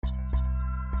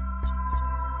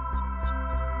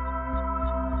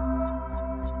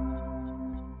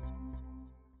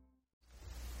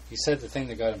He said the thing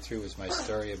that got him through was my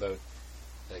story about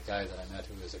the guy that I met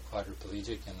who was a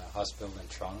quadriplegic in a hospital in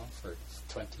Toronto for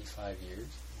 25 years.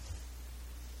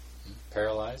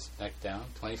 Paralyzed, neck down,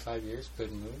 25 years,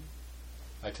 couldn't move.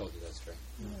 I told you that story.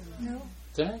 No.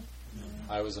 Did I? No.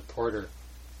 I was a porter.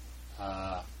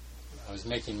 I was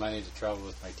making money to travel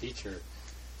with my teacher,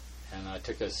 and I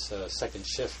took us second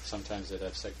shift. Sometimes they'd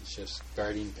have second shifts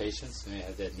guarding patients, and they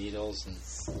had that needles, and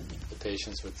the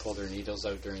patients would pull their needles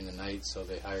out during the night, so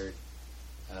they hired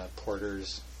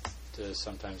porters to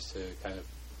sometimes to kind of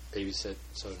babysit,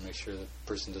 so to make sure the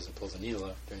person doesn't pull the needle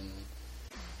out during the night.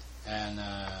 And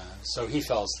so he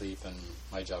fell asleep, and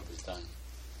my job was done.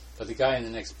 But the guy in the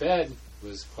next bed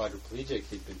was quadriplegic.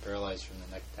 He'd been paralyzed from the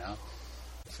neck down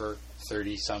for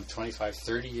 25,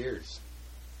 30 years.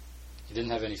 He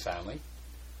didn't have any family,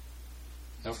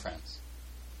 no friends,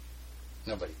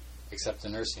 nobody, except the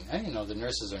nursing. And, the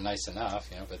nurses are nice enough,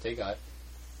 but they got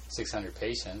 600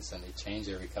 patients, and they change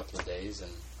every couple of days,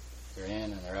 and they're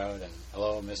in and they're out, and,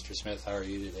 hello, Mr. Smith, how are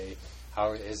you today? How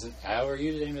are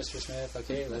you today, Mr. Smith?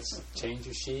 Okay, let's change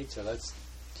your sheets, or let's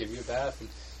give you a bath. And,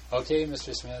 okay,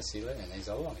 Mr. Smith, see you later. And he's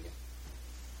all alone again.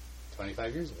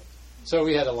 25 years ago. So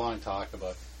we had a long talk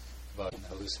about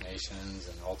hallucinations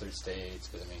and altered states,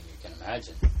 because, you can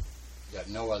imagine. You got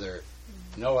no other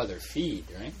feed,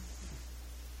 right?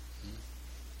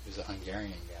 He was a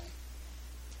Hungarian guy.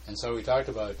 And so we talked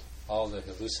about all the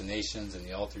hallucinations and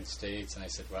the altered states, and I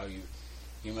said, wow,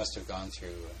 you must have gone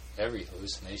through every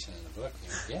hallucination in the book. He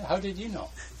went, yeah, how did you know?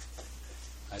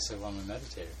 I said, well, I'm a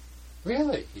meditator.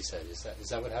 Really? He said, is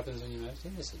that what happens when you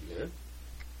meditate? I said, yeah.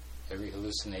 Every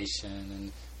hallucination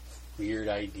and weird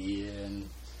idea and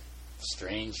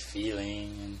strange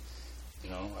feeling and,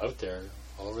 out there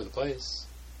all over the place.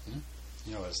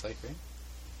 You know what it's like, right?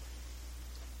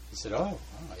 He said, oh,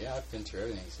 yeah, I've been through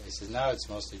everything. He said, now it's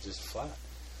mostly just flat.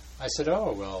 I said,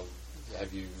 oh, well,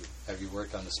 have you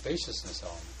worked on the spaciousness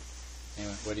element? And he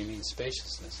went, what do you mean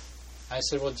spaciousness? I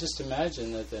said, well, just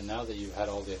imagine that now that you've had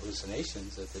all the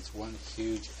hallucinations, that it's one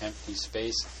huge empty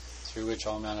space through which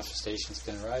all manifestations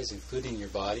can arise, including your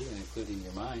body and including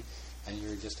your mind, and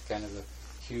you're just kind of a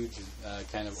huge,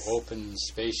 kind of open,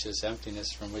 spacious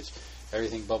emptiness from which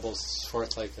everything bubbles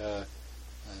forth like a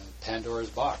Pandora's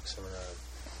box or a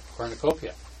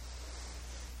cornucopia.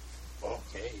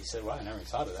 Okay, he said, well, I never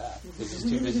thought of that, because he's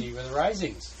too busy with the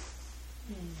risings.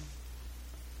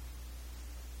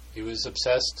 He was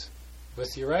obsessed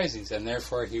with the arisings, and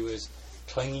therefore he was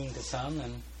clinging to some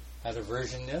and had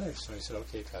aversion to others. So he said,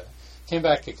 okay, try that. Came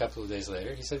back a couple of days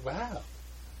later. He said, wow,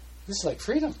 this is like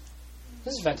freedom.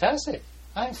 This is fantastic.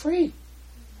 I'm free.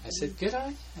 I said, good on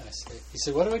you. He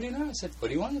said, what do I do now? I said, what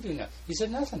do you want to do now? He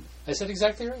said, nothing. I said,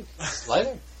 exactly right. Lie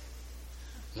there.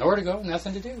 Nowhere to go,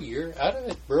 nothing to do. You're out of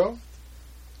it, bro.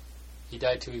 He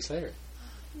died 2 weeks later.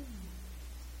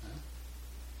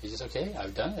 He said, okay,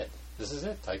 I've done it. This is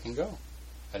it. I can go.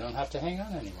 I don't have to hang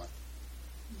on anymore.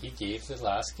 He gave the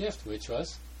last gift, which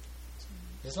was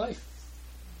his life.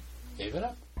 Gave it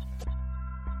up.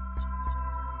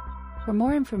 For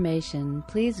more information,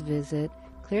 please visit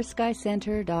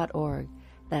clearskycenter.org.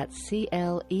 That's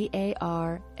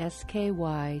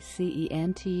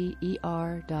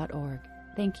ClearSkyCenter.org.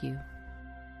 Thank you.